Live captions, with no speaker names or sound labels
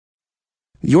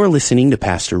You're listening to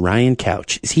Pastor Ryan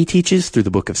Couch as he teaches through the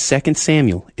book of 2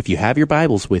 Samuel. If you have your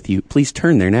Bibles with you, please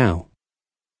turn there now.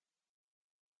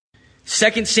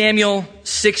 2 Samuel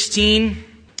 16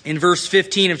 in verse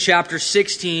 15 of chapter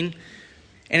 16.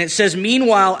 And it says,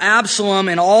 "Meanwhile, Absalom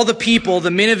and all the people, the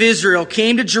men of Israel,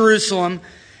 came to Jerusalem,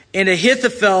 and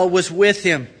Ahithophel was with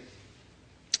him.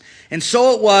 And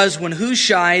so it was when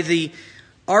Hushai the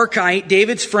Archite,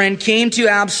 David's friend, came to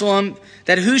Absalom,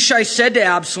 that Hushai said to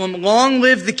Absalom, 'Long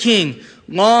live the king!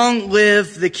 Long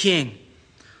live the king!'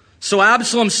 So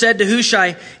Absalom said to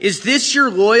Hushai, 'Is this your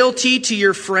loyalty to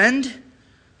your friend?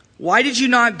 Why did you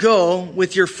not go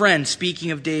with your friend?'"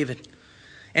 Speaking of David.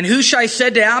 And Hushai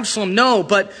said to Absalom, "No,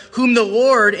 but whom the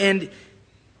Lord and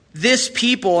this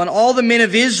people and all the men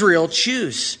of Israel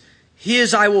choose,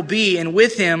 his I will be, and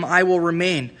with him I will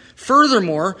remain.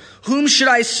 Furthermore, whom should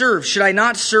I serve? Should I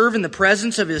not serve in the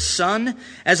presence of his son,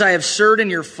 as I have served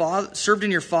in your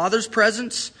father's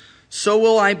presence? So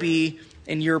will I be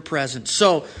in your presence."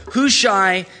 So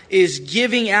Hushai is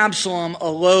giving Absalom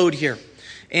a load here.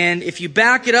 And if you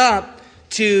back it up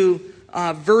to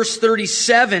verse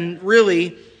 37,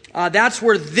 really, that's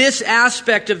where this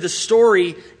aspect of the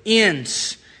story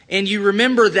ends. And you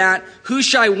remember that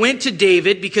Hushai went to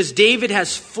David because David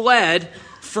has fled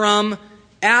from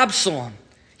Absalom.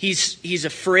 He's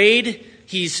afraid.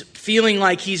 He's feeling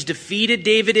like he's defeated,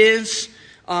 David is.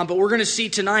 But we're going to see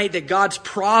tonight that God's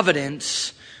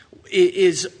providence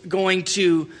is going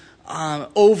to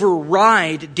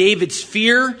override David's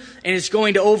fear, and it's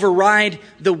going to override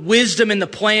the wisdom and the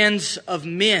plans of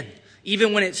men,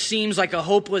 even when it seems like a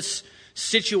hopeless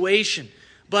situation.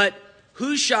 But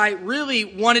Hushai really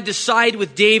wanted to side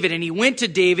with David, and he went to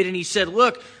David and he said,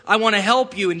 "Look, I want to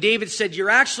help you." And David said, "You're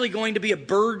actually going to be a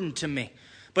burden to me.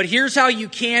 But here's how you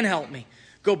can help me.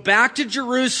 Go back to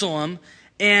Jerusalem,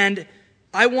 and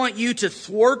I want you to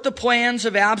thwart the plans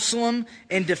of Absalom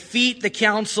and defeat the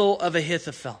counsel of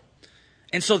Ahithophel."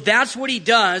 And so that's what he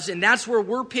does, and that's where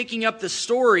we're picking up the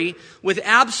story, with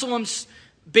Absalom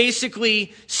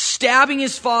basically stabbing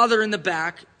his father in the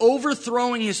back,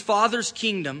 overthrowing his father's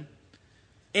kingdom,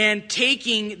 and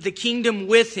taking the kingdom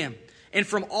with him. And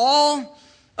from all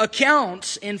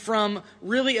accounts, and from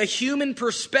really a human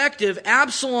perspective,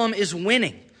 Absalom is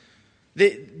winning.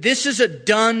 This is a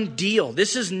done deal.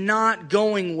 This is not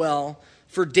going well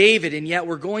for David, and yet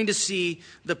we're going to see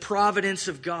the providence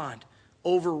of God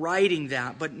overriding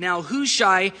that. But now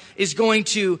Hushai is going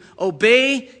to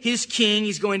obey his king.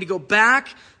 He's going to go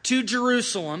back to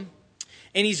Jerusalem,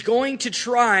 and he's going to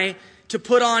try to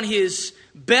put on his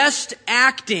best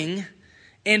acting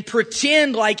and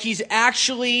pretend like he's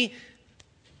actually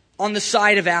on the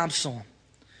side of Absalom.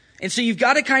 And so you've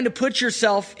got to kind of put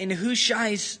yourself in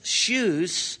Hushai's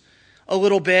shoes a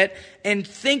little bit and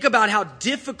think about how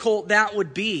difficult that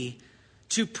would be,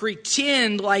 to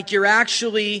pretend like you're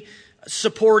actually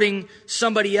supporting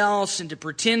somebody else and to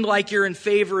pretend like you're in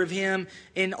favor of him,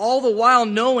 and all the while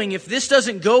knowing if this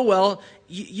doesn't go well,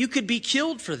 you could be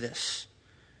killed for this.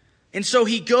 And so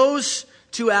he goes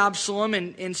to Absalom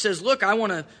and says, "Look, I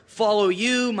want to follow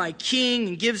you, my king,"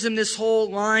 and gives him this whole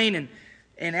line.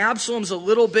 And Absalom's a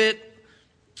little bit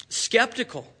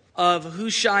skeptical of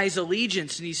Hushai's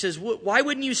allegiance. And he says, "Why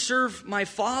wouldn't you serve my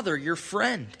father, your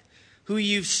friend, who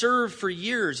you've served for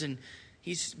years?" And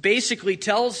he basically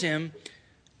tells him,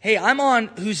 "Hey, I'm on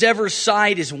whosever's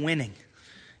side is winning.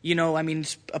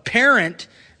 It's apparent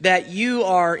that you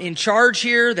are in charge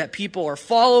here, that people are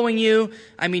following you.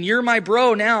 You're my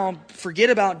bro now. Forget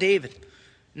about David."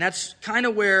 And that's kind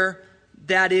of where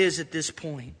that is at this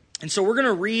point. And so we're going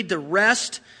to read the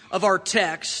rest of our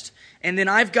text, and then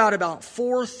I've got about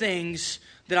 4 things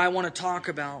that I want to talk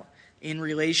about in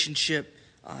relationship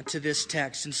to this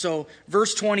text. And so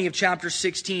verse 20 of chapter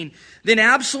 16, "Then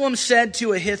Absalom said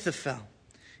to Ahithophel,"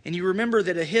 and you remember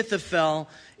that Ahithophel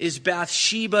is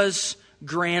Bathsheba's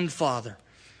grandfather.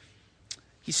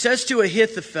 He says to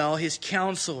Ahithophel, his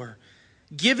counselor,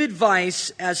 "Give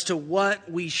advice as to what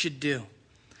we should do."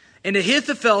 And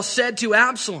Ahithophel said to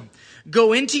Absalom,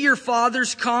 "Go into your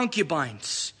father's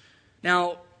concubines."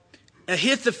 Now,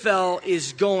 Ahithophel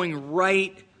is going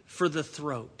right for the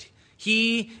throat.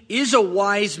 He is a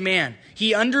wise man.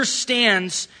 He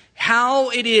understands how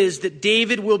it is that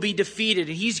David will be defeated,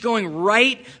 and he's going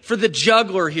right for the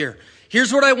jugular here.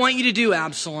 "Here's what I want you to do,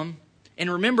 Absalom."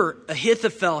 And remember,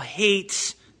 Ahithophel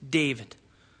hates David.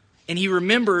 And he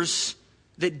remembers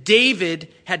that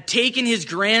David had taken his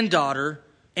granddaughter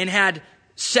and had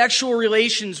sexual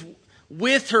relations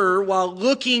with her while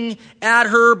looking at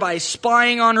her by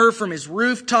spying on her from his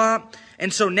rooftop.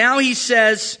 And so now he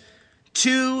says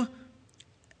to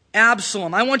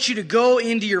Absalom, "I want you to go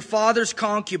into your father's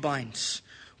concubines.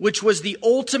 which was the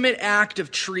ultimate act of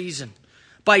treason.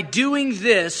 By doing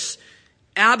this,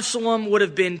 Absalom would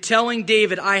have been telling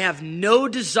David, I have no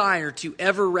desire to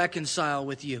ever reconcile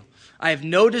with you. I have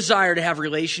no desire to have a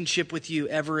relationship with you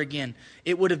ever again.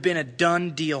 It would have been a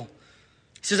done deal.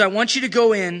 He says, I want you to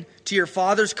go in to your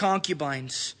father's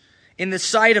concubines in the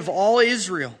sight of all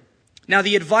Israel. Now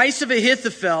the advice of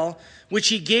Ahithophel, which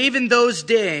he gave in those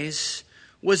days,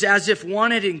 was as if one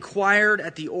had inquired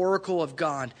at the oracle of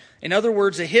God. In other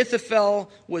words, Ahithophel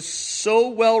was so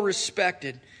well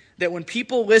respected that when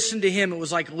people listened to him, it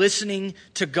was like listening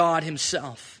to God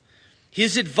himself.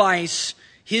 His advice,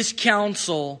 his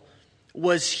counsel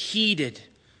was heeded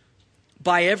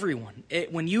by everyone.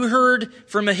 When you heard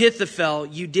from Ahithophel,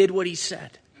 you did what he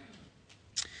said.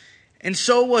 And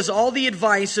so was all the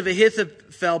advice of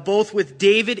Ahithophel, both with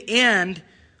David and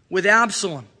with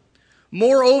Absalom.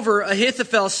 Moreover,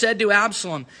 Ahithophel said to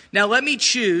Absalom, now let me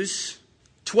choose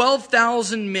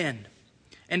 12,000 men,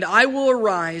 and I will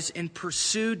arise and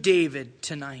pursue David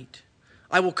tonight.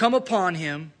 I will come upon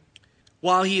him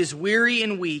while he is weary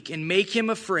and weak, and make him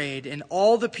afraid, and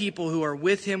all the people who are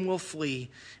with him will flee,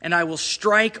 and I will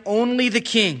strike only the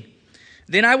king.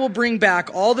 Then I will bring back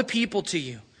all the people to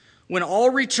you. When all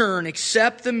return,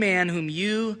 except the man whom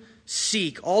you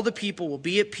seek, all the people will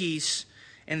be at peace.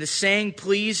 And the saying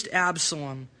pleased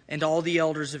Absalom and all the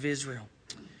elders of Israel.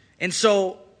 And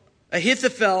so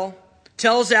Ahithophel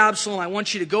tells Absalom, I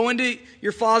want you to go into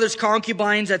your father's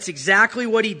concubines. That's exactly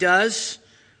what he does.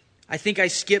 I think I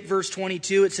skipped verse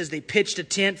 22. It says they pitched a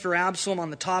tent for Absalom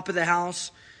on the top of the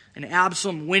house. And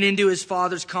Absalom went into his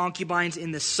father's concubines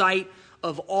in the sight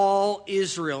of all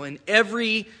Israel. In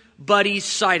everybody's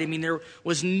sight. I mean, there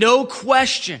was no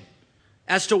question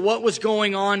as to what was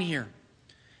going on here.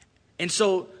 And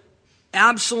so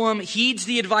Absalom heeds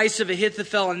the advice of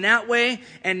Ahithophel in that way.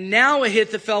 And now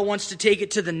Ahithophel wants to take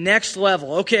it to the next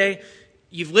level. Okay,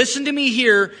 you've listened to me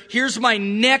here. Here's my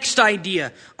next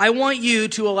idea. I want you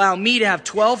to allow me to have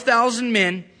 12,000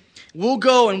 men. We'll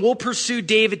go and we'll pursue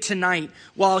David tonight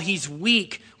while he's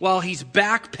weak, while he's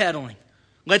backpedaling.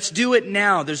 Let's do it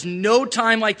now. There's no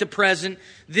time like the present.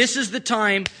 This is the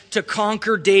time to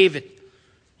conquer David.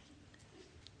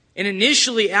 And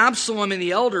initially, Absalom and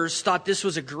the elders thought this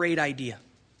was a great idea.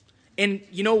 And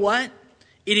you know what?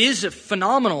 It is a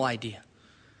phenomenal idea.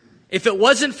 If it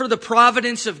wasn't for the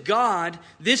providence of God,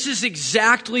 this is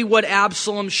exactly what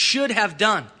Absalom should have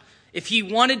done. If he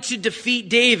wanted to defeat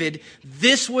David,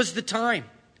 this was the time.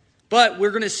 But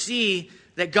we're going to see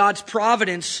that God's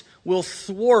providence will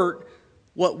thwart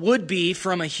what would be,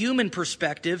 from a human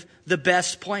perspective, the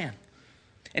best plan.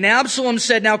 And Absalom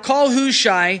said, now call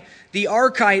Hushai the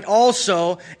Archite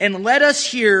also, and let us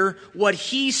hear what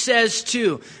he says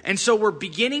too. And so we're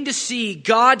beginning to see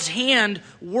God's hand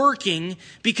working,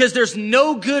 because there's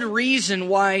no good reason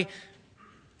why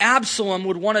Absalom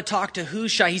would want to talk to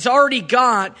Hushai. He's already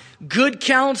got good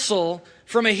counsel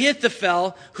from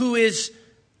Ahithophel, who is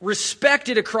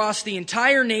respected across the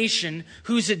entire nation,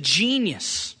 who's a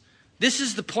genius. This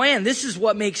is the plan. This is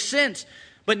what makes sense.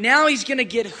 But now he's going to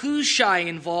get Hushai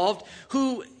involved,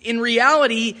 who in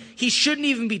reality, he shouldn't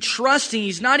even be trusting.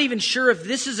 He's not even sure if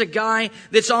this is a guy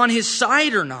that's on his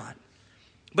side or not.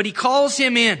 But he calls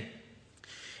him in.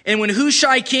 And when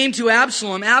Hushai came to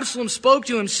Absalom, Absalom spoke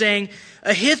to him saying,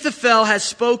 Ahithophel has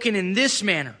spoken in this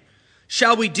manner.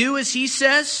 Shall we do as he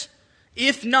says?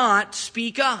 If not,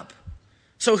 speak up.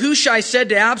 So Hushai said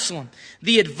to Absalom,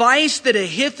 the advice that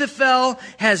Ahithophel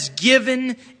has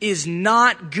given is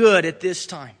not good at this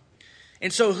time.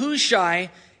 And so Hushai,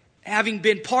 having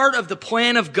been part of the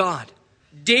plan of God,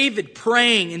 David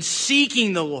praying and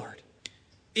seeking the Lord,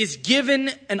 is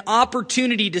given an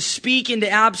opportunity to speak into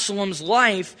Absalom's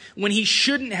life when he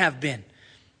shouldn't have been.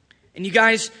 And you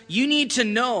guys, you need to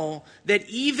know that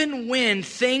even when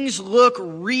things look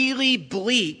really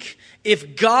bleak,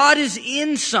 if God is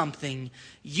in something,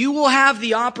 you will have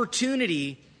the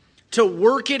opportunity to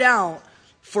work it out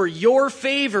for your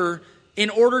favor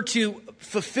in order to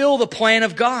fulfill the plan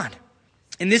of God.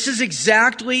 And this is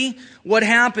exactly what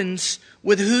happens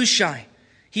with Hushai.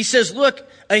 He says, look,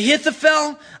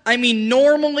 Ahithophel,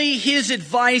 normally his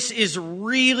advice is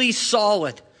really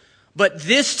solid. But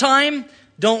this time,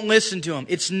 don't listen to him.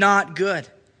 It's not good.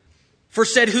 For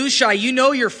said Hushai, you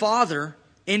know your father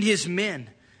and his men,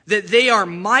 that they are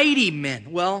mighty men.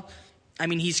 Well,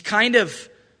 he's kind of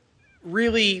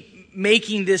really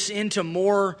making this into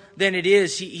more than it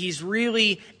is. He's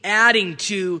really adding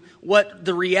to what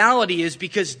the reality is,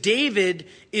 because David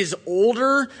is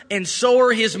older and so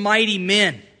are his mighty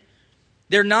men.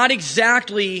 They're not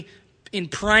exactly in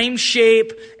prime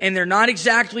shape, and they're not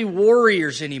exactly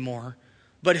warriors anymore.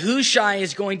 but Hushai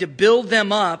is going to build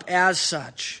them up as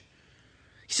such.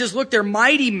 He says, look, they're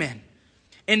mighty men,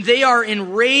 and they are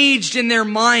enraged in their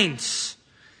minds,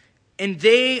 and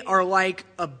they are like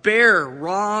a bear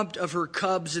robbed of her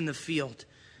cubs in the field.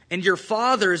 And your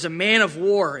father is a man of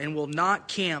war and will not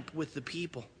camp with the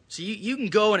people. So you can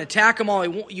go and attack them all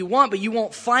you want, but you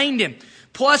won't find him.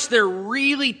 Plus, they're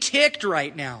really ticked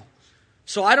right now.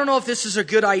 So I don't know if this is a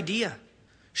good idea.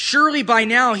 Surely by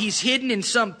now he's hidden in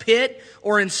some pit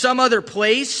or in some other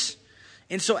place.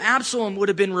 And so Absalom would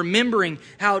have been remembering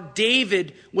how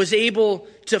David was able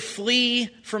to flee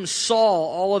from Saul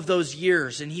all of those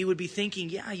years. And he would be thinking,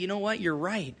 yeah, you know what? You're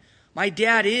right. My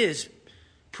dad is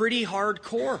pretty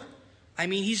hardcore. I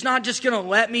mean, he's not just going to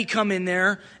let me come in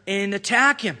there and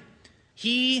attack him.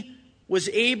 He was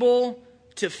able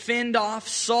to fend off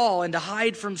Saul and to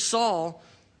hide from Saul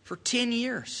for 10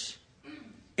 years.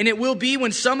 And it will be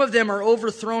when some of them are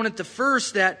overthrown at the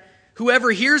first that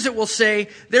whoever hears it will say,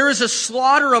 there is a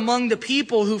slaughter among the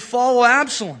people who follow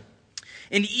Absalom.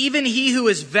 And even he who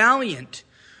is valiant,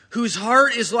 whose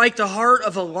heart is like the heart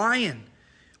of a lion,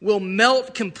 will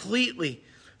melt completely.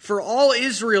 For all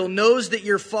Israel knows that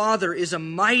your father is a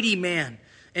mighty man,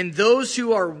 and those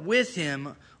who are with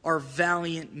him are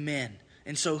valiant men.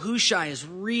 And so Hushai is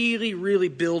really, really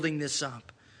building this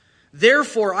up.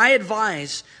 Therefore, I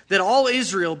advise that all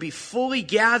Israel be fully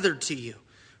gathered to you,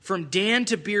 from Dan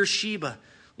to Beersheba,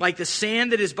 like the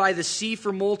sand that is by the sea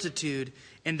for multitude,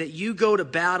 and that you go to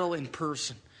battle in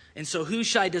person. And so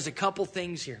Hushai does a couple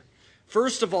things here.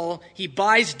 First of all, he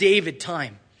buys David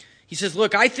time. He says,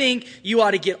 look, I think you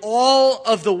ought to get all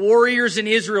of the warriors in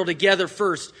Israel together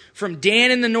first. From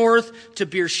Dan in the north to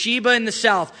Beersheba in the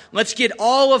south. Let's get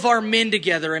all of our men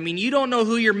together. I mean, you don't know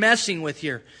who you're messing with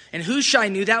here. And Hushai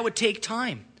knew that would take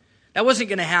time. That wasn't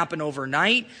going to happen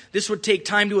overnight. This would take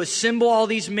time to assemble all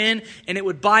these men, and it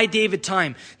would buy David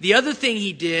time. The other thing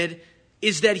he did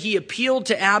is that he appealed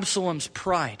to Absalom's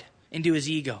pride and to his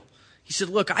ego. He said,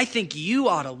 look, I think you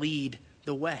ought to lead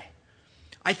the way.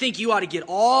 I think you ought to get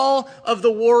all of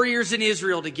the warriors in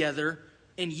Israel together,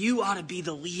 and you ought to be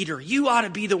the leader. You ought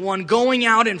to be the one going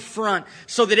out in front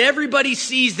so that everybody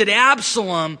sees that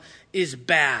Absalom is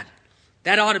bad.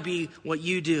 That ought to be what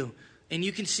you do. And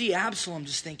you can see Absalom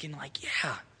just thinking like,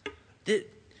 yeah,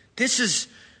 this is,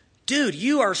 dude,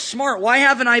 you are smart. Why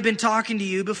haven't I been talking to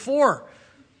you before?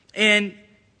 And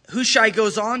Hushai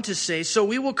goes on to say, so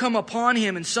we will come upon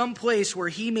him in some place where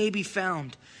he may be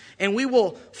found. And we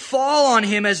will fall on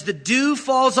him as the dew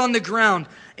falls on the ground.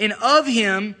 And of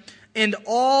him and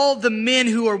all the men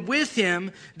who are with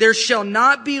him, there shall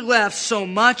not be left so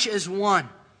much as one.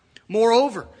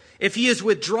 Moreover, if he is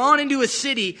withdrawn into a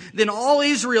city, then all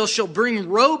Israel shall bring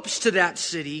ropes to that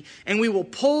city, and we will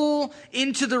pull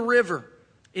into the river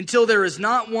until there is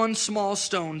not one small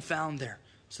stone found there.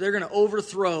 So they're going to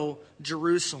overthrow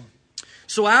Jerusalem.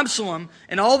 So Absalom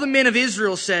and all the men of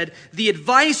Israel said, the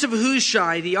advice of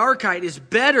Hushai the Archite is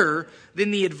better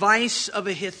than the advice of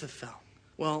Ahithophel.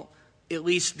 Well, at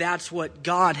least that's what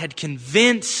God had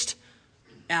convinced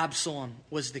Absalom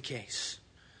was the case.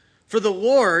 For the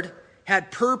Lord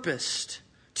had purposed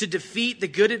to defeat the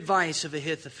good advice of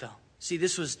Ahithophel. See,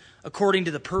 this was according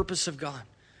to the purpose of God.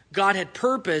 God had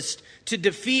purposed to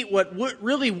defeat what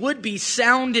really would be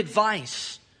sound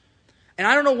advice. And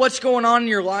I don't know what's going on in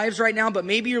your lives right now, but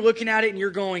maybe you're looking at it and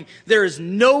you're going, there is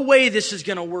no way this is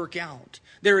going to work out.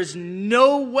 There is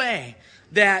no way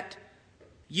that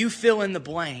you fill in the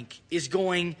blank is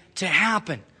going to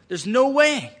happen. There's no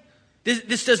way.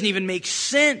 This doesn't even make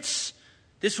sense.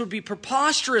 This would be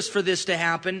preposterous for this to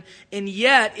happen. And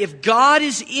yet, if God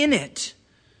is in it,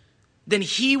 then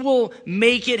He will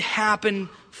make it happen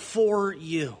for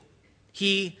you.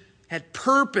 He had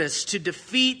purpose to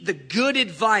defeat the good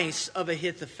advice of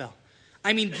Ahithophel.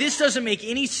 I mean, this doesn't make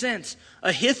any sense.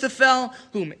 Ahithophel,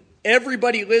 whom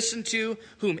everybody listened to,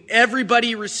 whom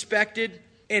everybody respected,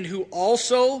 and who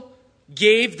also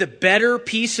gave the better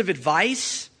piece of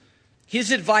advice,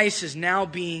 his advice is now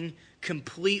being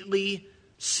completely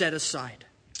set aside,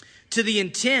 to the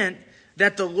intent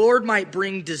that the Lord might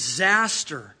bring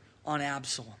disaster on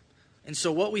Absalom. And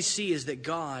so what we see is that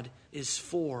God is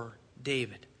for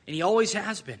David. And He always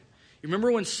has been. You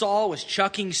remember when Saul was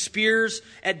chucking spears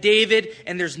at David,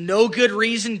 and there's no good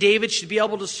reason David should be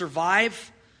able to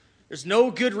survive? There's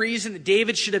no good reason that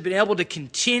David should have been able to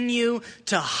continue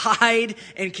to hide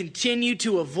and continue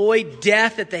to avoid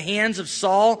death at the hands of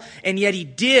Saul, and yet he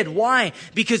did. Why?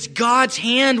 Because God's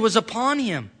hand was upon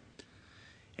him.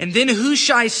 And then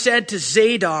Hushai said to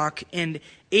Zadok and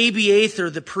Abiathar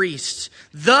the priests,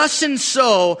 thus and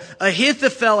so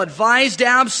Ahithophel advised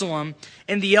Absalom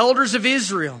and the elders of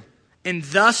Israel. and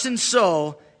thus and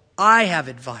so I have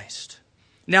advised.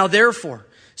 Now therefore,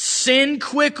 send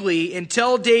quickly and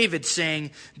tell David,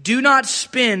 saying, do not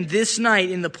spend this night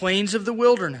in the plains of the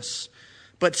wilderness,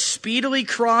 but speedily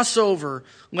cross over,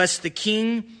 lest the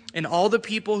king and all the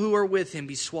people who are with him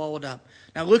be swallowed up.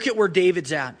 Now look at where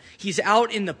David's at. He's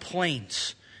out in the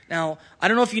plains. Now, I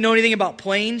don't know if you know anything about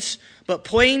plains, but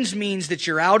plains means that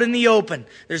you're out in the open.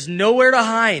 There's nowhere to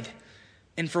hide.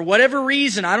 And for whatever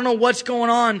reason, I don't know what's going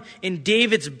on in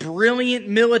David's brilliant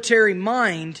military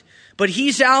mind, but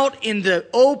he's out in the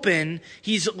open.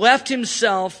 He's left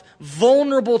himself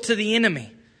vulnerable to the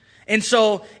enemy. And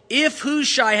so if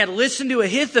Hushai had listened to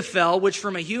Ahithophel, which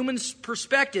from a human's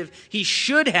perspective he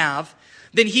should have,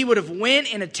 then he would have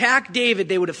went and attacked David.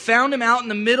 They would have found him out in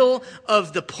the middle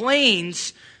of the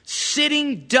plains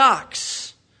sitting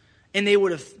ducks, and they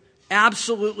would have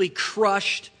absolutely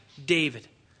crushed David.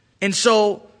 And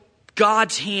so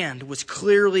God's hand was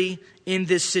clearly in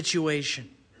this situation.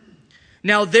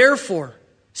 Now therefore,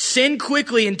 send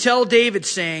quickly and tell David,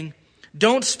 saying,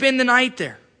 don't spend the night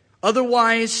there.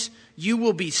 Otherwise, you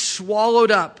will be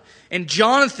swallowed up. And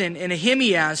Jonathan and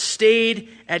Ahimaaz stayed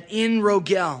at En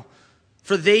Rogel,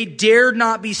 for they dared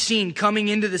not be seen coming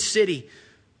into the city.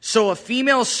 So a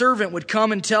female servant would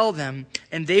come and tell them,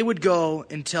 and they would go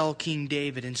and tell King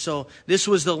David. And so this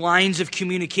was the lines of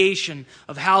communication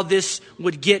of how this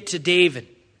would get to David.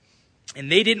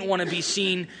 And they didn't want to be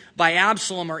seen by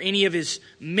Absalom or any of his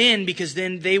men, because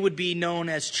then they would be known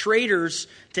as traitors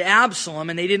to Absalom,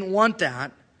 and they didn't want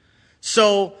that.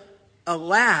 So a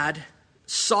lad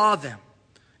saw them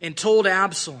and told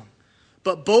Absalom.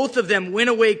 But both of them went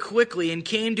away quickly and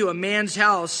came to a man's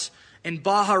house in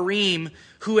Baharim,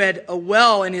 who had a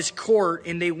well in his court,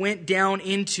 and they went down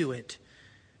into it.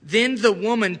 Then the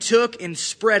woman took and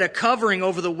spread a covering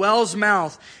over the well's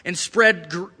mouth and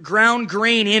spread ground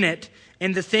grain in it,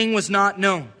 and the thing was not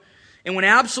known. And when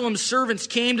Absalom's servants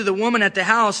came to the woman at the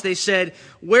house, they said,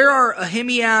 where are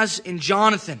Ahimaaz and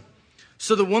Jonathan?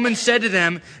 So the woman said to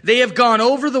them, they have gone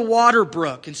over the water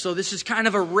brook. And so this is kind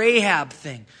of a Rahab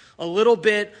thing, a little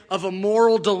bit of a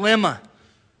moral dilemma.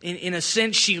 In a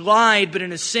sense, she lied, but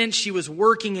in a sense, she was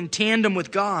working in tandem with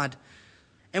God.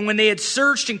 And when they had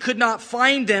searched and could not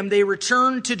find them, they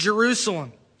returned to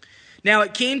Jerusalem. Now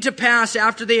it came to pass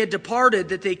after they had departed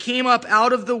that they came up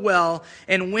out of the well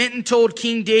and went and told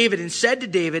King David and said to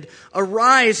David,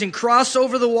 arise and cross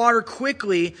over the water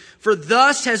quickly, for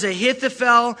thus has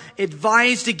Ahithophel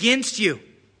advised against you.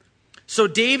 So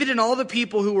David and all the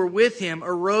people who were with him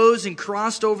arose and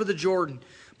crossed over the Jordan.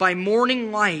 By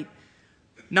morning light,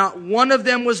 not one of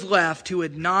them was left who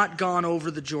had not gone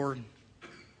over the Jordan.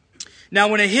 Now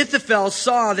when Ahithophel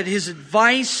saw that his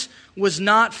advice was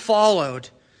not followed,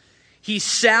 he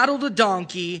saddled a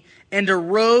donkey and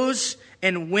arose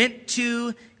and went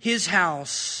to his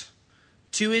house,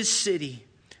 to his city.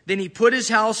 Then he put his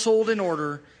household in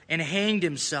order and hanged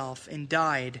himself and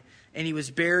died, and he was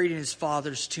buried in his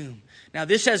father's tomb. Now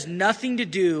this has nothing to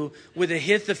do with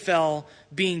Ahithophel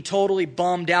being totally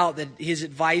bummed out that his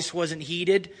advice wasn't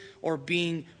heeded or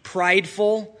being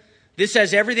prideful. This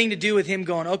has everything to do with him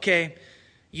going, okay,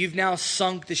 you've now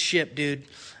sunk the ship, dude,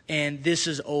 and this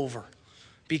is over.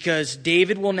 Because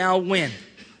David will now win,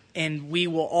 and we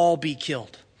will all be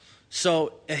killed.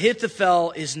 So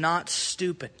Ahithophel is not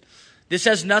stupid. This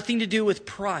has nothing to do with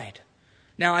pride.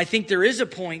 Now, I think there is a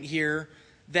point here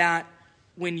that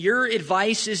when your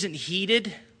advice isn't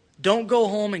heeded, don't go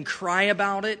home and cry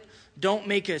about it. Don't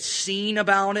make a scene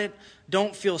about it.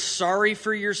 Don't feel sorry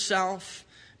for yourself,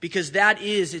 because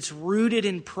it's rooted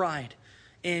in pride.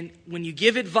 And when you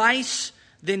give advice,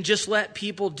 then just let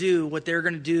people do what they're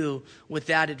going to do with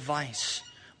that advice.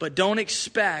 But don't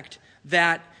expect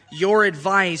that your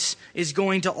advice is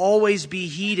going to always be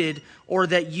heeded, or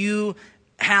that you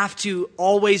have to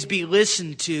always be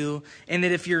listened to, and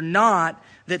that if you're not,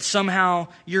 that somehow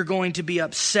you're going to be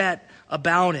upset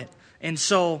about it. And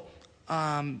so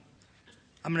I'm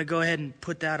going to go ahead and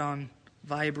put that on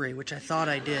vibrate, which I thought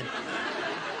I did.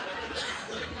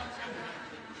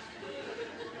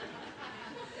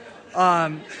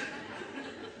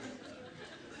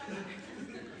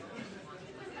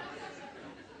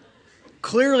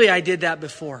 Clearly I did that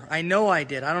before. I know I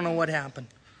did. I don't know what happened.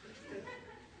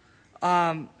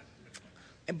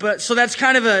 But so that's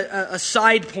kind of a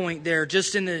side point there,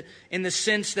 just in the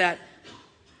sense that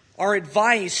our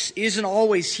advice isn't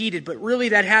always heeded, but really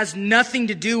that has nothing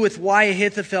to do with why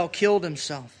Ahithophel killed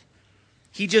himself.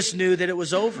 He just knew that it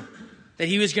was over, that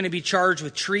he was going to be charged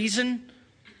with treason,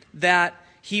 that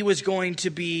he was going to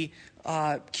be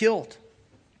killed.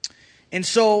 And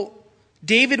so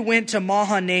David went to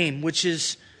Mahanaim, which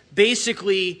is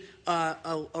basically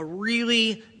a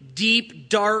really deep,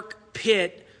 dark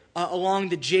pit along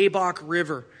the Jabbok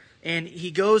River. And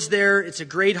he goes there. It's a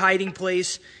great hiding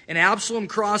place. And Absalom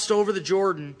crossed over the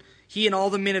Jordan, he and all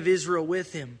the men of Israel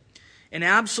with him. And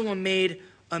Absalom made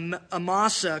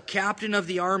Amasa captain of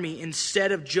the army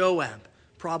instead of Joab.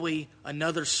 Probably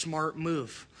another smart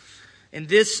move. And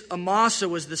this Amasa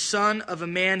was the son of a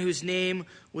man whose name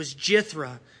was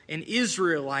Jithra, an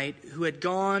Israelite who had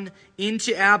gone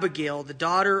into Abigail, the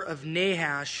daughter of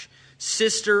Nahash,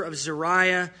 sister of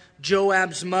Zeruiah,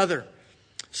 Joab's mother.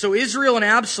 So Israel and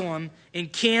Absalom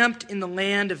encamped in the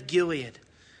land of Gilead.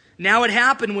 Now it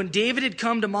happened when David had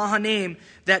come to Mahanaim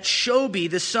that Shobi,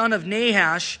 the son of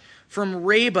Nahash, from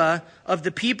Rabbah of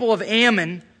the people of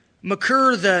Ammon,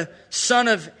 Makir, the son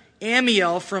of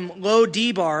Amiel from Lo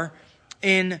Debar,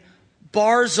 and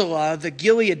Barzillai, the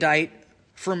Gileadite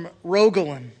from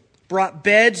Rogelim, brought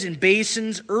beds and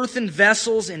basins, earthen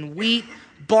vessels and wheat,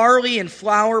 barley and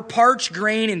flour, parched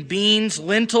grain and beans,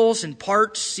 lentils and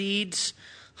parched seeds,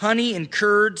 honey and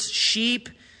curds, sheep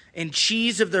and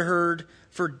cheese of the herd,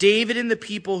 for David and the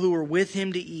people who were with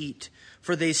him to eat.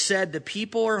 For they said, the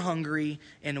people are hungry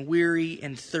and weary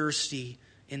and thirsty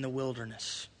in the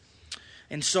wilderness.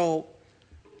 And so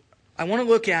I want to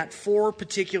look at 4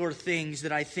 particular things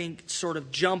that I think sort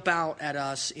of jump out at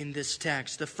us in this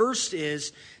text. The first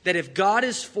is that if God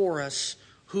is for us,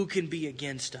 who can be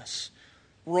against us?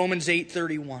 Romans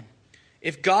 8:31.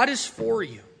 If God is for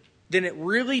you, then it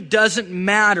really doesn't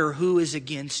matter who is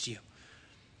against you.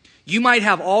 You might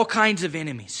have all kinds of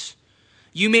enemies.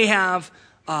 You may have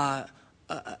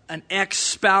an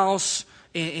ex-spouse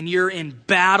and you're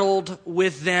embattled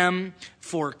with them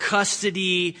for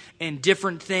custody and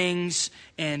different things,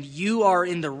 and you are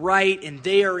in the right and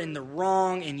they are in the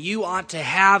wrong, and you ought to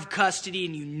have custody,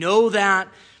 and you know that.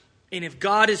 And if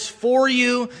God is for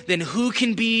you, then who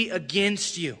can be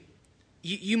against you?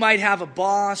 You might have a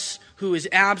boss who is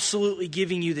absolutely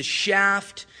giving you the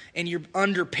shaft, and you're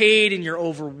underpaid and you're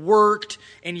overworked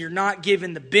and you're not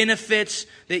given the benefits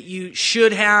that you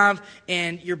should have,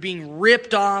 and you're being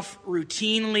ripped off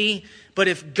routinely. But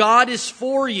if God is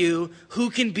for you, who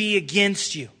can be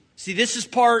against you? See, this is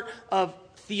part of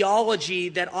theology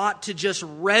that ought to just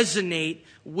resonate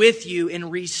with you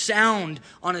and resound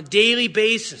on a daily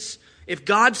basis. If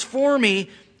God's for me,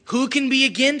 who can be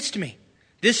against me?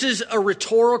 This is a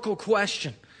rhetorical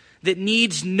question that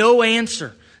needs no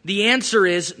answer. The answer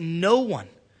is no one.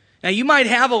 Now, you might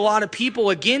have a lot of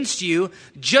people against you,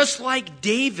 just like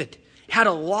David had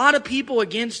a lot of people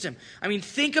against him. I mean,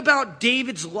 think about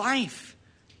David's life.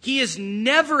 He has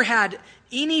never had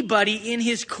anybody in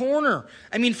his corner.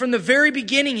 I mean, from the very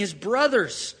beginning, his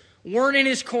brothers weren't in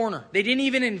his corner. They didn't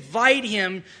even invite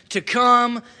him to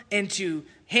come and to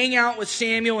hang out with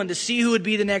Samuel and to see who would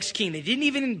be the next king. They didn't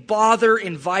even bother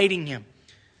inviting him.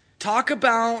 Talk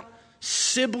about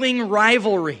sibling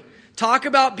rivalry. Talk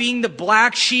about being the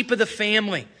black sheep of the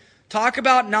family. Talk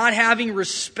about not having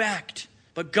respect.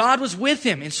 But God was with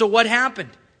him. And so what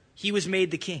happened? He was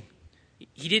made the king.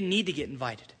 He didn't need to get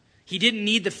invited. He didn't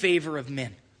need the favor of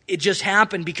men. It just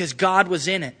happened because God was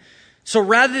in it. So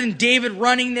rather than David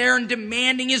running there and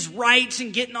demanding his rights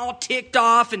and getting all ticked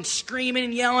off and screaming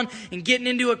and yelling and getting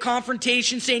into a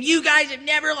confrontation saying, you guys have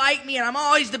never liked me and I'm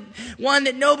always the one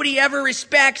that nobody ever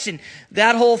respects, and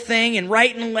that whole thing, and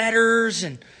writing letters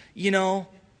and, he doesn't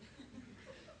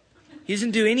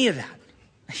do any of that.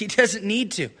 He doesn't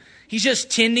need to. He's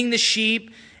just tending the sheep,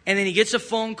 and then he gets a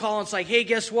phone call and it's like, hey,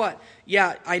 guess what?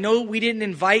 Yeah, I know we didn't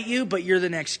invite you, but you're the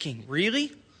next king.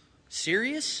 Really?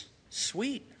 Serious?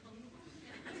 Sweet.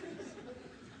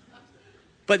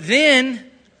 But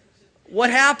then, what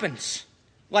happens?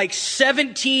 Like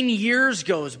 17 years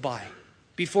goes by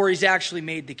before he's actually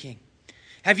made the king.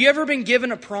 Have you ever been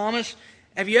given a promise?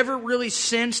 Have you ever really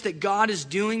sensed that God is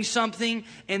doing something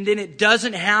and then it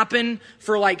doesn't happen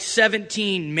for like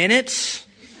 17 minutes?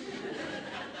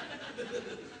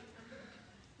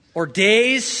 Or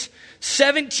days?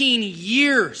 17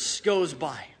 years goes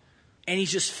by and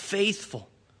he's just faithful.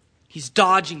 He's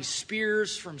dodging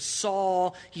spears from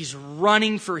Saul. He's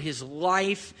running for his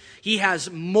life. He has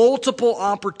multiple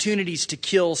opportunities to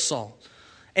kill Saul.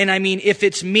 And I mean, if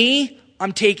it's me,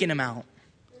 I'm taking him out.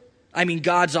 I mean,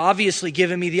 God's obviously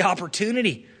given me the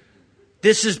opportunity.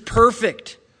 This is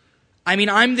perfect. I mean,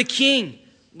 I'm the king.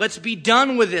 Let's be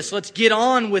done with this. Let's get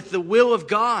on with the will of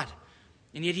God.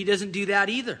 And yet he doesn't do that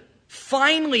either.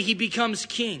 Finally, he becomes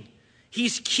king.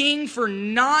 He's king for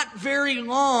not very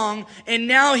long, and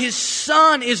now his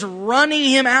son is running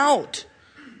him out.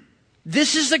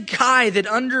 This is a guy that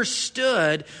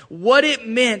understood what it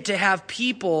meant to have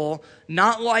people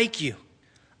not like you.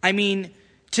 I mean,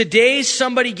 Today,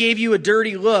 somebody gave you a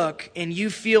dirty look and you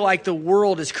feel like the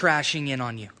world is crashing in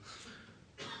on you.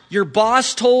 Your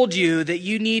boss told you that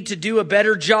you need to do a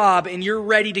better job and you're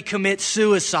ready to commit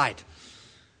suicide.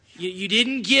 You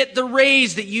didn't get the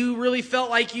raise that you really felt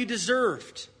like you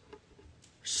deserved.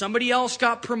 Somebody else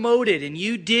got promoted and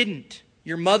you didn't.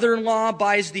 Your mother-in-law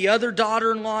buys the other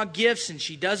daughter-in-law gifts and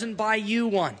she doesn't buy you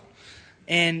one.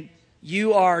 And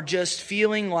you are just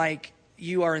feeling like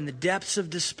you are in the depths of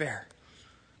despair.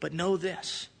 But know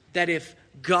this, that if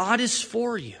God is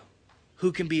for you,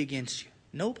 who can be against you?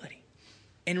 Nobody.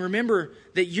 And remember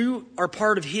that you are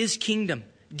part of His kingdom.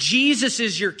 Jesus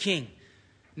is your king,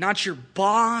 not your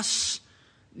boss,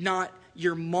 not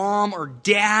your mom or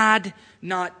dad,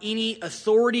 not any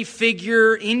authority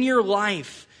figure in your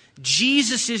life.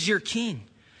 Jesus is your king.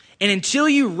 And until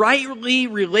you rightly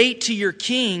relate to your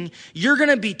king, you're going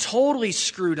to be totally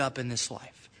screwed up in this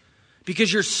life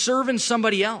because you're serving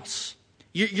somebody else.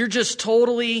 You're just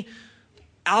totally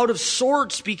out of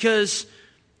sorts because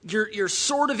you're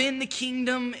sort of in the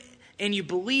kingdom and you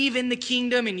believe in the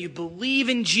kingdom and you believe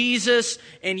in Jesus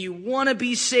and you want to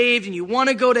be saved and you want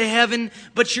to go to heaven,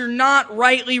 but you're not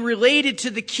rightly related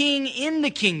to the king in the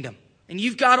kingdom. And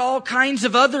you've got all kinds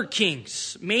of other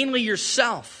kings, mainly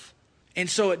yourself. And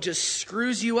so it just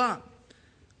screws you up.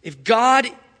 If God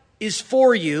is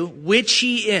for you, which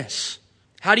He is,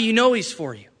 how do you know He's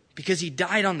for you? Because He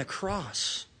died on the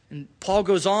cross. And Paul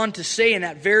goes on to say in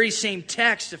that very same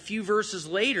text, a few verses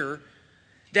later,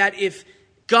 that if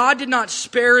God did not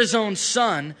spare His own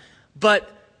Son, but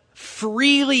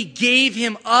freely gave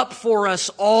Him up for us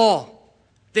all,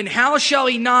 then how shall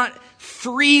He not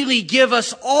freely give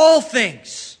us all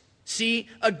things? See,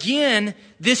 again,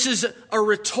 this is a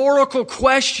rhetorical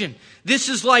question. This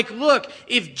is like, look,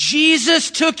 if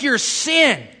Jesus took your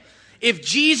sin, if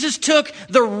Jesus took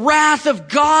the wrath of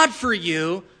God for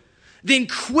you, then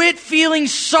quit feeling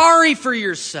sorry for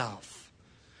yourself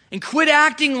and quit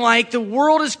acting like the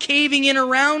world is caving in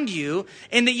around you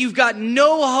and that you've got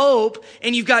no hope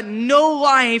and you've got no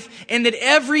life and that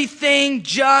everything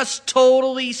just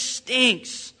totally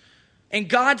stinks. And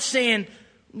God's saying,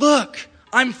 look,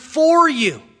 I'm for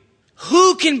you.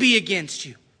 Who can be against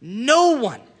you? No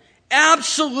one.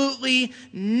 Absolutely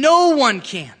no one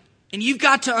can. And you've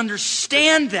got to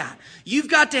understand that. You've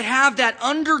got to have that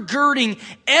undergirding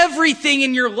everything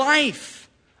in your life.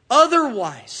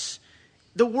 Otherwise,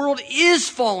 the world is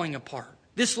falling apart.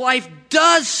 This life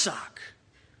does suck.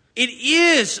 It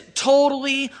is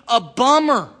totally a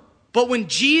bummer. But when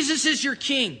Jesus is your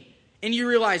king and you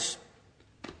realize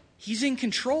He's in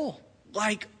control,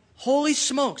 like holy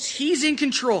smokes, He's in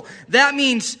control. That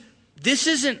means this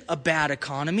isn't a bad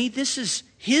economy. This is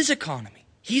His economy.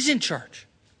 He's in charge.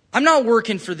 I'm not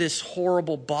working for this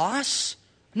horrible boss.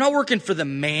 I'm not working for the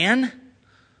man.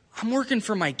 I'm working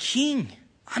for my king.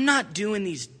 I'm not doing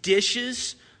these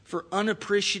dishes for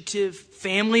unappreciative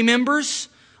family members.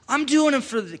 I'm doing them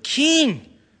for the king.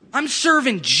 I'm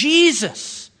serving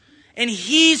Jesus. And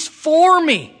He's for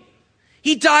me.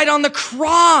 He died on the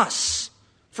cross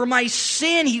for my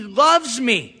sin. He loves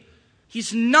me.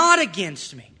 He's not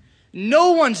against me.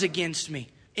 No one's against me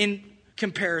in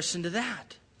comparison to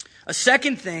that. A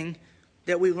second thing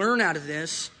that we learn out of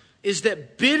this is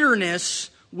that bitterness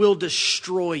will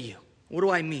destroy you. What do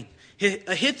I mean?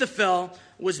 Ahithophel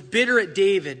was bitter at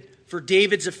David for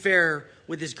David's affair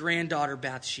with his granddaughter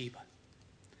Bathsheba.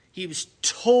 He was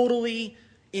totally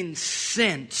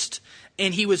incensed,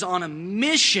 and he was on a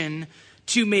mission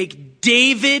to make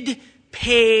David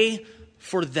pay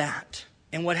for that.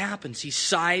 And what happens? He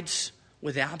sides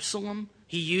with Absalom.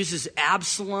 He uses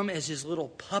Absalom as his little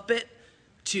puppet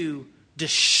to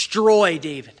destroy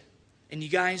David. And you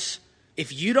guys,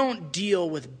 if you don't deal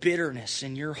with bitterness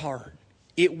in your heart,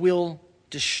 it will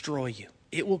destroy you.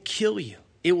 It will kill you.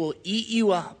 It will eat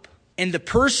you up. And the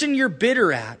person you're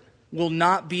bitter at will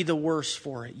not be the worse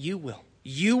for it. You will.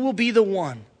 You will be the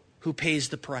one who pays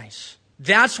the price.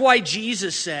 That's why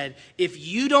Jesus said, if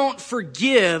you don't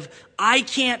forgive, I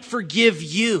can't forgive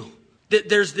you. That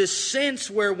there's this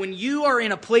sense where when you are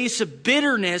in a place of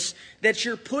bitterness, that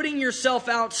you're putting yourself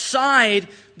outside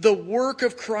the work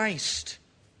of Christ.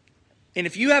 And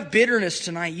if you have bitterness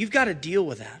tonight, you've got to deal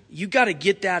with that. You've got to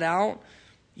get that out.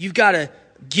 You've got to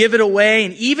give it away.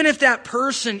 And even if that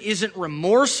person isn't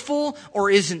remorseful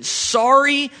or isn't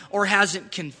sorry or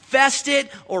hasn't confessed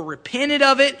it or repented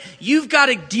of it, you've got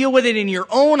to deal with it in your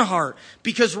own heart.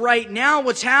 Because right now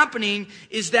what's happening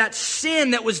is that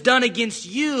sin that was done against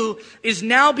you is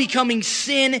now becoming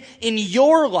sin in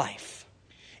your life.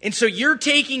 And so you're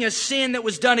taking a sin that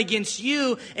was done against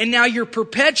you, and now you're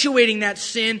perpetuating that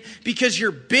sin because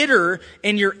you're bitter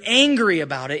and you're angry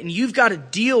about it, and you've got to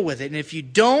deal with it. And if you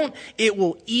don't, it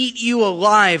will eat you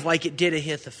alive like it did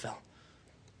Ahithophel.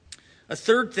 A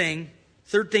third thing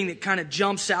that kind of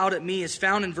jumps out at me is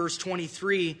found in verse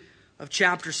 23 of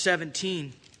chapter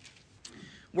 17,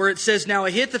 where it says, "Now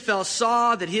Ahithophel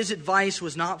saw that his advice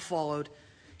was not followed.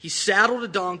 He saddled a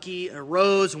donkey,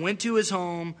 arose, went to his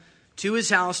home, to his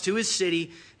house, to his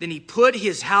city. Then he put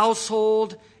his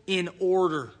household in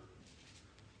order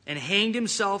and hanged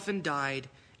himself and died,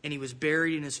 and he was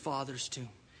buried in his father's tomb."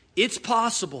 It's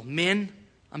possible, men,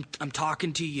 I'm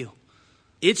talking to you.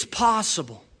 It's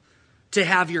possible to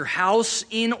have your house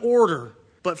in order,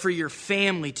 but for your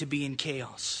family to be in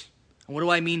chaos. And what do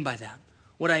I mean by that?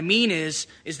 What I mean is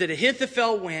that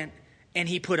Ahithophel went and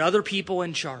he put other people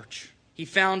in charge. He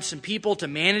found some people to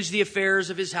manage the affairs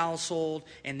of his household,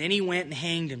 and then he went and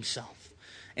hanged himself.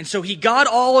 And so he got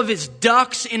all of his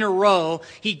ducks in a row.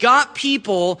 He got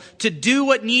people to do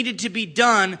what needed to be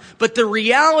done, but the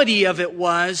reality of it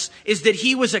is that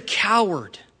he was a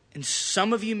coward. And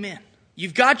some of you men,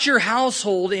 you've got your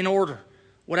household in order.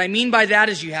 What I mean by that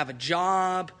is you have a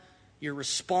job, you're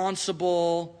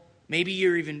responsible, maybe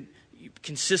you're even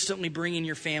consistently bringing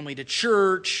your family to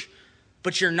church,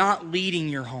 but you're not leading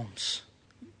your homes.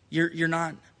 You're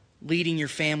not leading your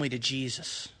family to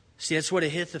Jesus. See, that's what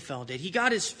Ahithophel did. He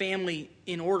got his family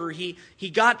in order. He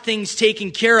got things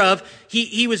taken care of.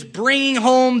 He was bringing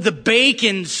home the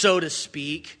bacon, so to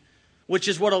speak, which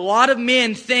is what a lot of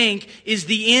men think is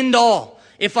the end all.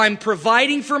 If I'm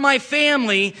providing for my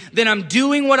family, then I'm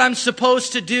doing what I'm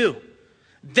supposed to do.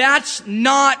 That's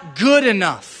not good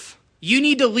enough. You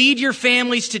need to lead your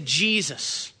families to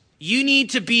Jesus. You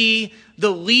need to be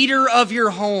the leader of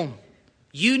your home.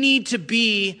 You need to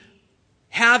be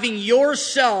having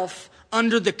yourself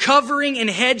under the covering and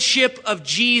headship of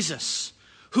Jesus,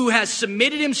 who has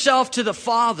submitted himself to the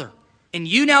Father. And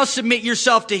you now submit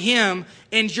yourself to him,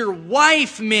 and your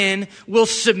wife, men, will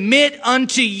submit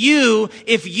unto you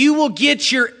if you will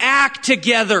get your act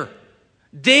together.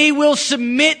 They will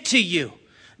submit to you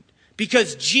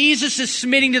because Jesus is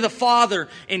submitting to the Father,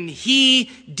 and he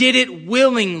did it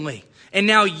willingly. And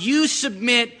now you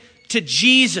submit to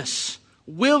Jesus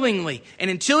willingly. And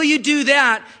until you do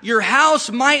that, your house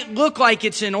might look like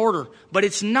it's in order, but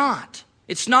it's not.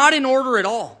 It's not in order at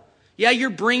all. Yeah, you're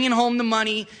bringing home the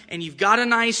money, and you've got a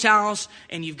nice house,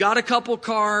 and you've got a couple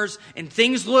cars, and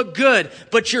things look good,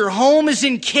 but your home is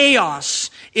in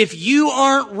chaos if you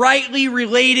aren't rightly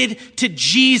related to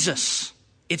Jesus.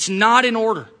 It's not in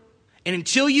order. And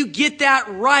until you get that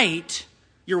right,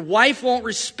 your wife won't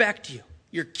respect you.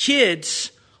 Your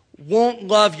kids won't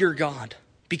love your God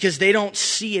because they don't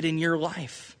see it in your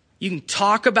life. You can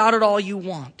talk about it all you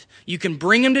want. You can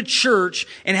bring them to church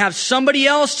and have somebody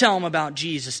else tell them about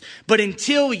Jesus. But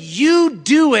until you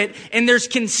do it and there's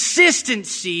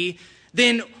consistency,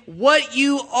 then what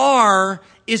you are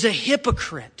is a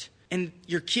hypocrite. And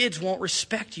your kids won't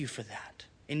respect you for that.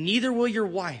 And neither will your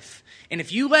wife. And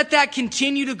if you let that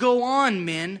continue to go on,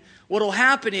 men, what will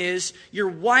happen is your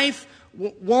wife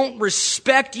won't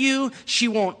respect you. She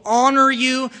won't honor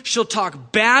you. She'll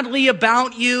talk badly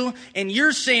about you. And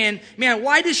you're saying, man,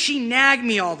 why does she nag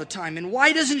me all the time? And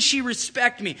why doesn't she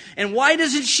respect me? And why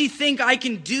doesn't she think I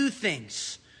can do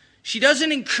things? She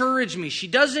doesn't encourage me. She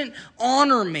doesn't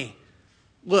honor me.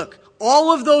 Look,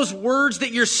 all of those words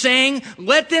that you're saying,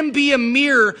 let them be a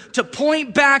mirror to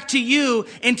point back to you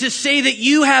and to say that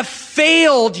you have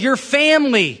failed your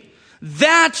family.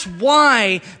 That's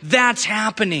why that's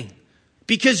happening.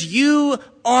 Because you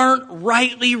aren't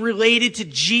rightly related to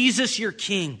Jesus, your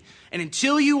King. And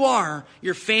until you are,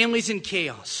 your family's in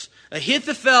chaos.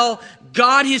 Ahithophel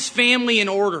got his family in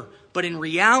order, but in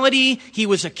reality, he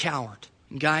was a coward.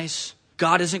 And guys,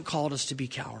 God hasn't called us to be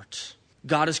cowards.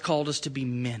 God has called us to be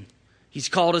men. He's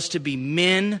called us to be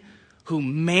men who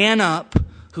man up,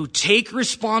 who take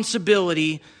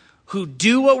responsibility, who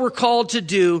do what we're called to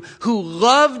do, who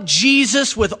love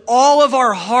Jesus with all of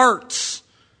our hearts,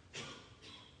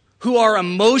 who are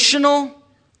emotional,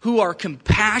 who are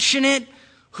compassionate,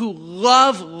 who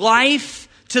love life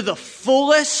to the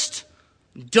fullest.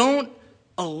 Don't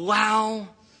allow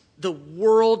the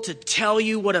world to tell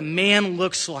you what a man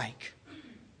looks like,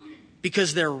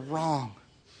 because they're wrong.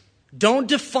 Don't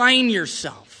define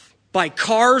yourself by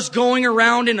cars going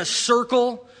around in a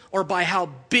circle, or by how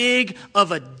big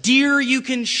of a deer you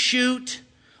can shoot,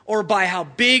 or by how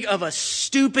big of a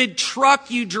stupid truck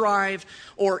you drive,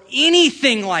 or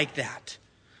anything like that.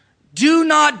 Do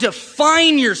not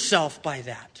define yourself by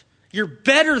that. You're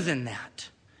better than that.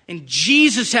 And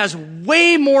Jesus has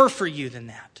way more for you than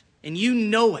that. And you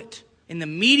know it. And the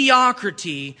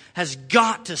mediocrity has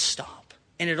got to stop.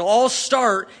 And it'll all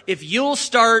start if you'll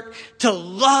start to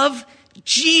love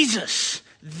Jesus.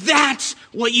 That's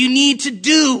what you need to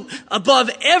do above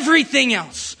everything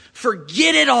else.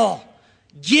 Forget it all.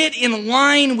 Get in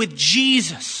line with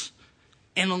Jesus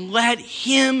and let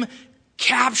Him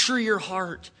capture your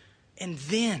heart, and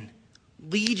then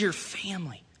lead your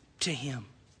family to Him.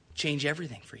 Change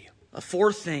everything for you. A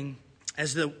fourth thing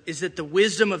is that the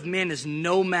wisdom of men is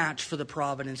no match for the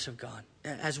providence of God.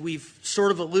 As we've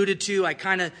sort of alluded to, I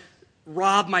kind of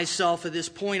robbed myself at this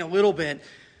point a little bit,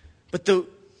 but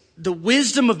the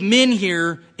wisdom of men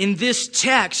here in this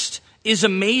text is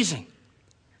amazing.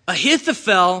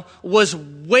 Ahithophel was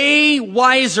way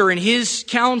wiser in his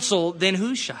counsel than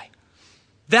Hushai.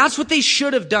 That's what they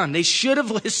should have done. They should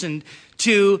have listened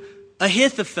to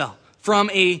Ahithophel from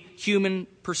a human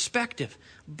perspective.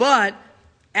 But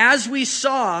as we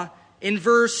saw in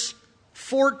verse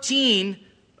 14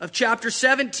 of chapter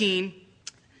 17,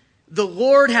 the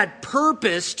Lord had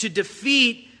purpose to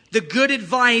defeat the good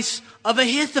advice of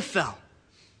Ahithophel.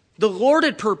 The Lord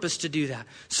had purpose to do that.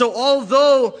 So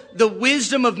although the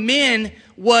wisdom of men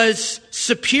was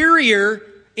superior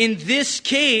in this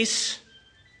case,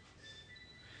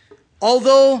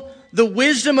 although the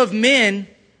wisdom of men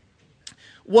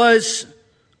was...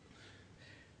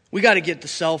 We got to get the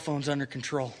cell phones under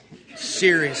control.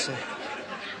 Seriously.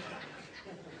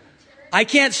 I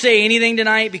can't say anything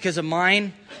tonight because of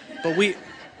mine, but we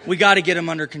got to get them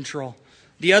under control.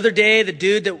 The other day, the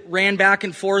dude that ran back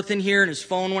and forth in here and his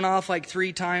phone went off like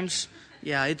 3 times.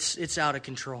 Yeah, it's out of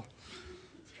control.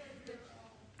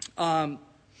 The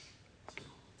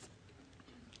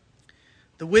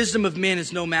wisdom of men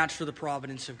is no match for the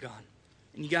providence of God.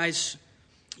 And you guys,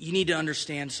 you need to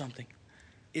understand something.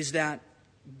 Is that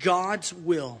God's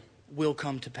will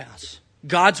come to pass.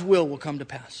 God's will come to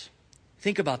pass.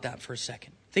 Think about that for a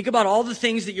second. Think about all the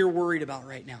things that you're worried about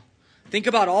right now. Think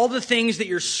about all the things that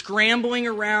you're scrambling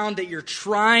around, that you're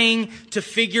trying to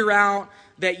figure out,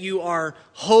 that you are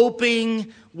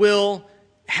hoping will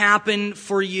happen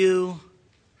for you.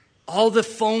 All the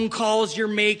phone calls you're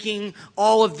making,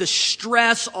 all of the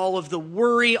stress, all of the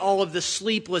worry, all of the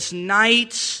sleepless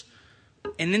nights.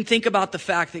 And then think about the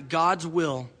fact that God's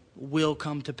will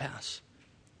come to pass.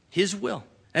 His will.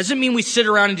 Doesn't mean we sit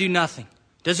around and do nothing.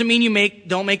 Doesn't mean you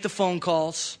don't make the phone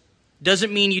calls.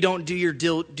 Doesn't mean you don't do your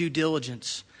due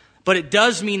diligence. But it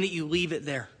does mean that you leave it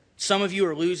there. Some of you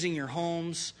are losing your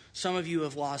homes. Some of you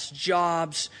have lost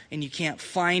jobs and you can't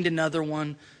find another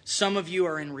one. Some of you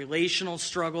are in relational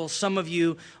struggles. Some of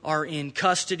you are in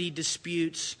custody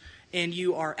disputes. And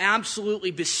you are absolutely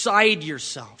beside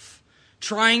yourself,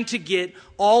 trying to get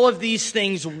all of these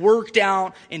things worked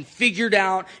out and figured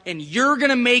out, and you're going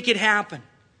to make it happen.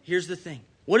 Here's the thing.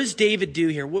 What does David do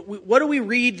here? What do we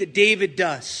read that David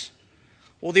does?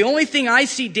 Well, the only thing I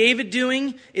see David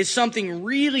doing is something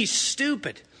really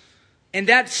stupid. And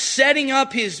that's setting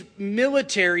up his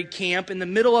military camp in the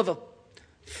middle of a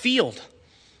field.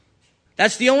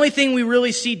 That's the only thing we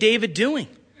really see David doing.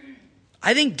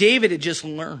 I think David had just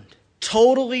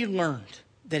totally learned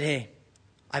that, hey,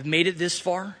 I've made it this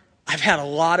far. I've had a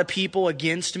lot of people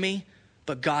against me,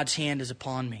 but God's hand is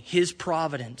upon me. His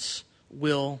providence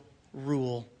will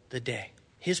rule the day.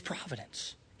 His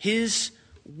providence. His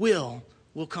will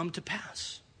come to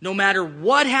pass. No matter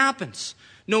what happens,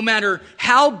 no matter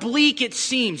how bleak it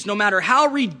seems, no matter how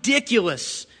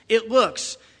ridiculous it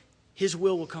looks, His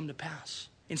will come to pass.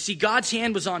 And see, God's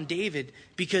hand was on David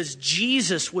because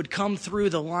Jesus would come through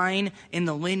the line and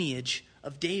the lineage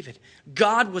of David.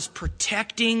 God was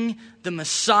protecting the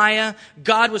Messiah.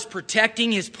 God was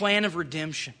protecting His plan of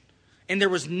redemption. And there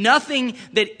was nothing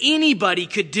that anybody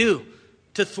could do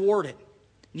to thwart it.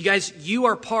 You guys, you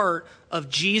are part of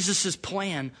Jesus'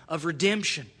 plan of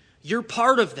redemption. You're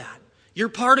part of that. You're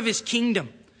part of His kingdom.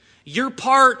 You're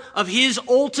part of His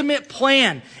ultimate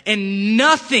plan. And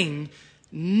nothing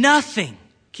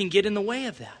can get in the way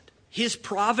of that. His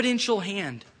providential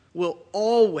hand will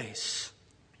always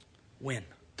win.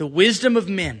 The wisdom of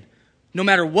men, no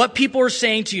matter what people are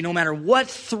saying to you, no matter what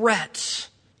threats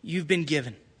you've been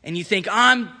given, and you think,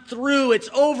 I'm through, it's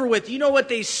over with. You know what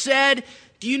they said?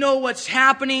 Do you know what's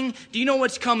happening? Do you know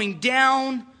what's coming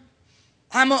down?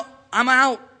 I'm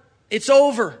out. It's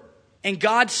over. And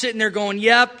God's sitting there going,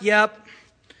 yep.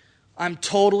 I'm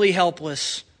totally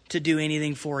helpless to do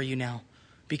anything for you now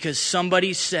because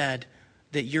somebody said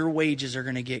that your wages are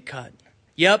going to get cut.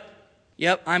 Yep.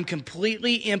 I'm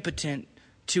completely impotent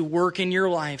to work in your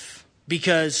life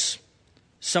because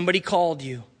somebody called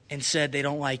you and said they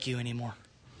don't like you anymore.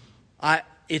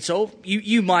 it's over.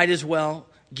 You might as well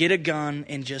get a gun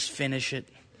and just finish it.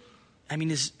 I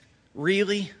mean,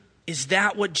 is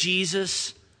that what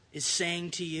Jesus is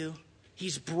saying to you?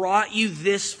 He's brought you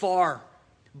this far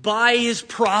by His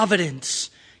providence.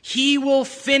 He will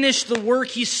finish the work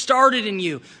He started in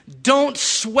you. Don't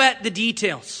sweat the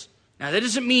details. Now, that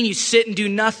doesn't mean you sit and do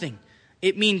nothing.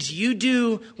 It means you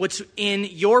do what's in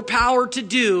your power to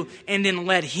do and then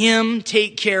let Him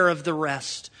take care of the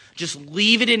rest. Just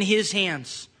leave it in His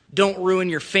hands. Don't ruin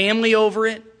your family over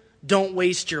it. Don't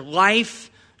waste your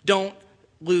life. Don't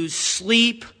lose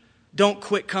sleep. Don't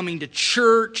quit coming to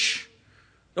church.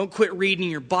 Don't quit reading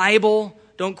your Bible.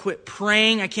 Don't quit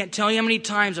praying. I can't tell you how many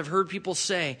times I've heard people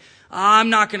say, I'm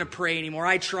not going to pray anymore.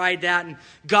 I tried that and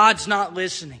God's not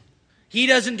listening. He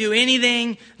doesn't do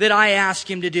anything that I ask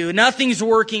Him to do. Nothing's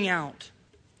working out.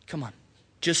 Come on.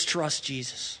 Just trust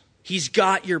Jesus. He's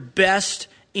got your best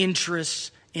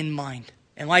interests in mind.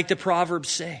 And like the Proverbs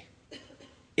say,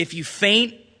 if you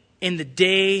faint in the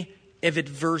day of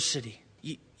adversity,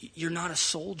 you're not a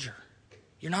soldier.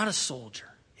 You're not a soldier.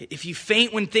 If you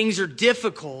faint when things are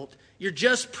difficult, you're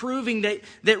just proving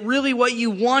that really what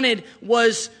you wanted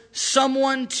was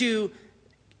someone to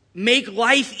make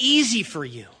life easy for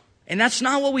you. And that's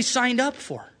not what we signed up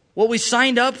for. What we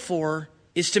signed up for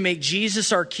is to make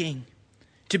Jesus our King,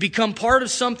 to become part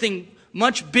of something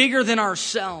much bigger than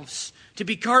ourselves, to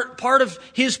be part of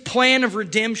His plan of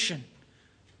redemption,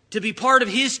 to be part of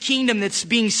His kingdom that's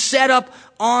being set up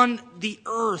on the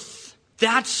earth.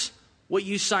 That's what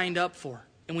you signed up for.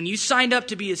 And when you signed up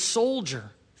to be a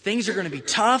soldier, things are going to be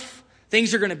tough,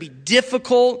 things are going to be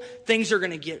difficult, things are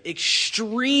going to get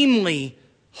extremely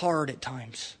hard at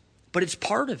times. But it's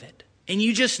part of it. And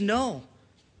you just know,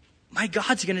 my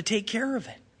God's going to take care of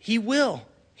it. He will.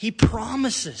 He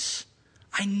promises.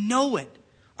 I know it.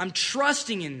 I'm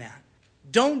trusting in that.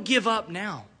 Don't give up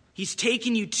now. He's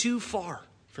taken you too far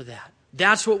for that.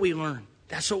 That's what we learn.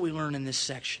 That's what we learn in this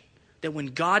section. That when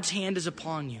God's hand is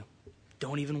upon you,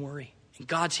 don't even worry. And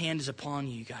God's hand is upon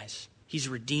you, guys. He's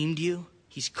redeemed you.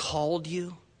 He's called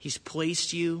you. He's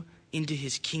placed you into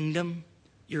His kingdom.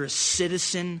 You're a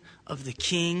citizen of the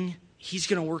King. He's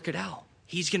going to work it out.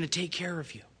 He's going to take care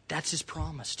of you. That's His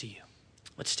promise to you.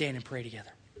 Let's stand and pray together.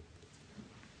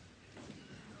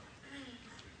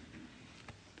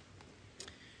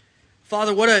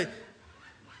 Father, what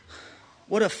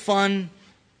a fun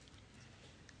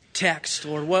text,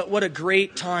 Lord. What a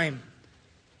great time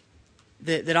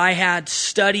that I had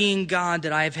studying God,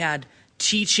 that I've had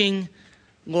teaching.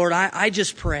 Lord, I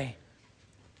just pray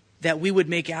that we would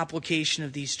make application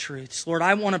of these truths. Lord,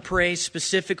 I want to pray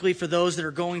specifically for those that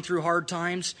are going through hard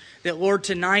times, that, Lord,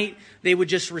 tonight they would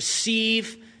just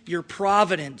receive your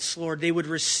providence, Lord. They would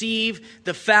receive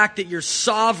the fact that you're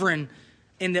sovereign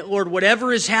and that, Lord,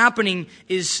 whatever is happening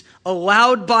is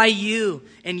allowed by you,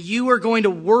 and you are going to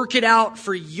work it out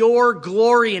for your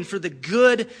glory and for the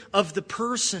good of the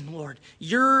person, Lord.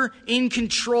 You're in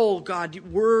control, God.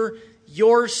 We're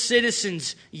your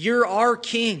citizens. You're our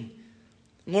King.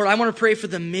 Lord, I want to pray for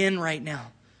the men right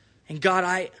now. And God,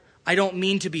 I don't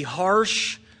mean to be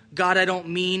harsh. God, I don't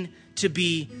mean to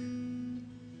be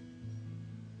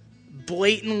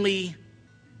blatantly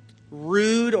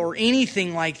rude or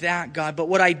anything like that, God. But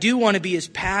what I do want to be is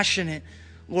passionate,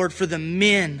 Lord, for the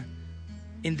men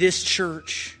in this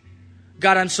church.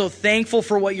 God, I'm so thankful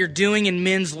for what you're doing in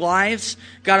men's lives.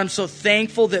 God, I'm so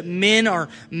thankful that men are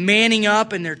manning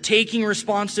up and they're taking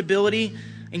responsibility.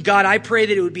 And God, I pray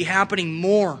that it would be happening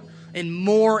more and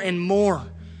more and more.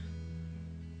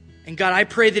 And God, I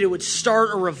pray that it would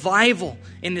start a revival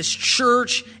in this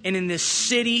church and in this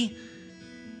city.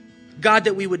 God,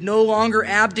 that we would no longer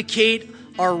abdicate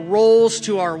our roles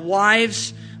to our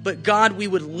wives, but God, we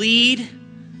would lead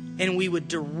and we would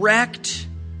direct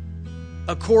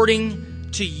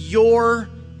according to your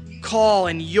call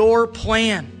and your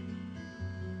plan.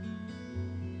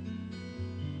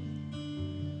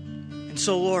 And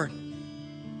so, Lord,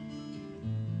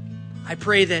 I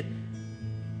pray that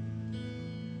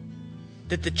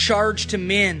the charge to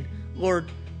men,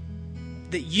 Lord,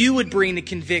 that you would bring the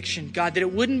conviction, God, that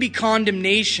it wouldn't be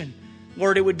condemnation,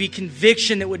 Lord, it would be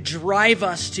conviction that would drive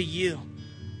us to you.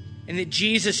 And that,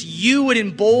 Jesus, you would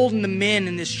embolden the men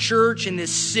in this church, in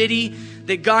this city,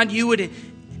 that, God, you would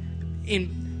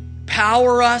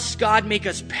empower us, God, make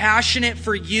us passionate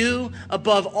for you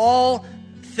above all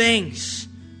things.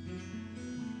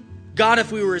 God,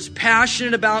 if we were as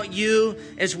passionate about you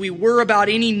as we were about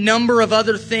any number of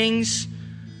other things,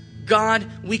 God,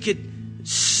 we could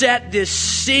set this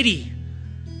city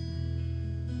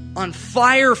on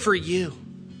fire for you.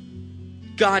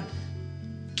 God,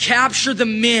 capture the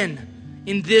men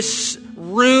in this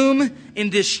room in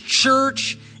this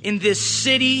church, in this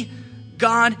city,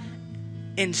 God,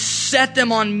 and set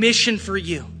them on mission for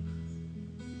you.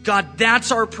 God,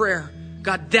 that's our prayer.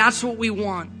 God, that's what we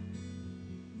want.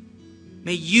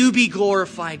 May you be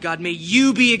glorified, God. May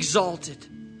you be exalted.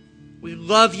 We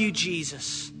love you,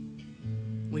 Jesus.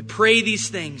 We pray these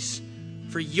things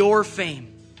for your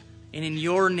fame and in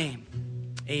your name.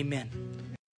 Amen.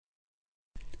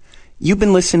 You've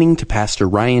been listening to Pastor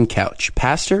Ryan Couch,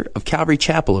 pastor of Calvary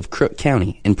Chapel of Crook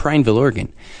County in Prineville,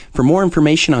 Oregon. For more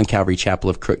information on Calvary Chapel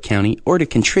of Crook County or to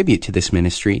contribute to this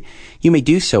ministry, you may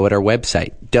do so at our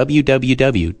website,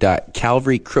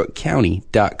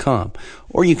 www.calvarycrookcounty.com,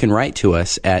 or you can write to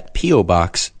us at P.O.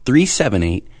 Box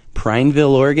 378,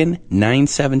 Prineville, Oregon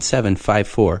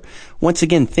 97754. Once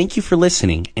again, thank you for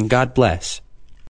listening, and God bless.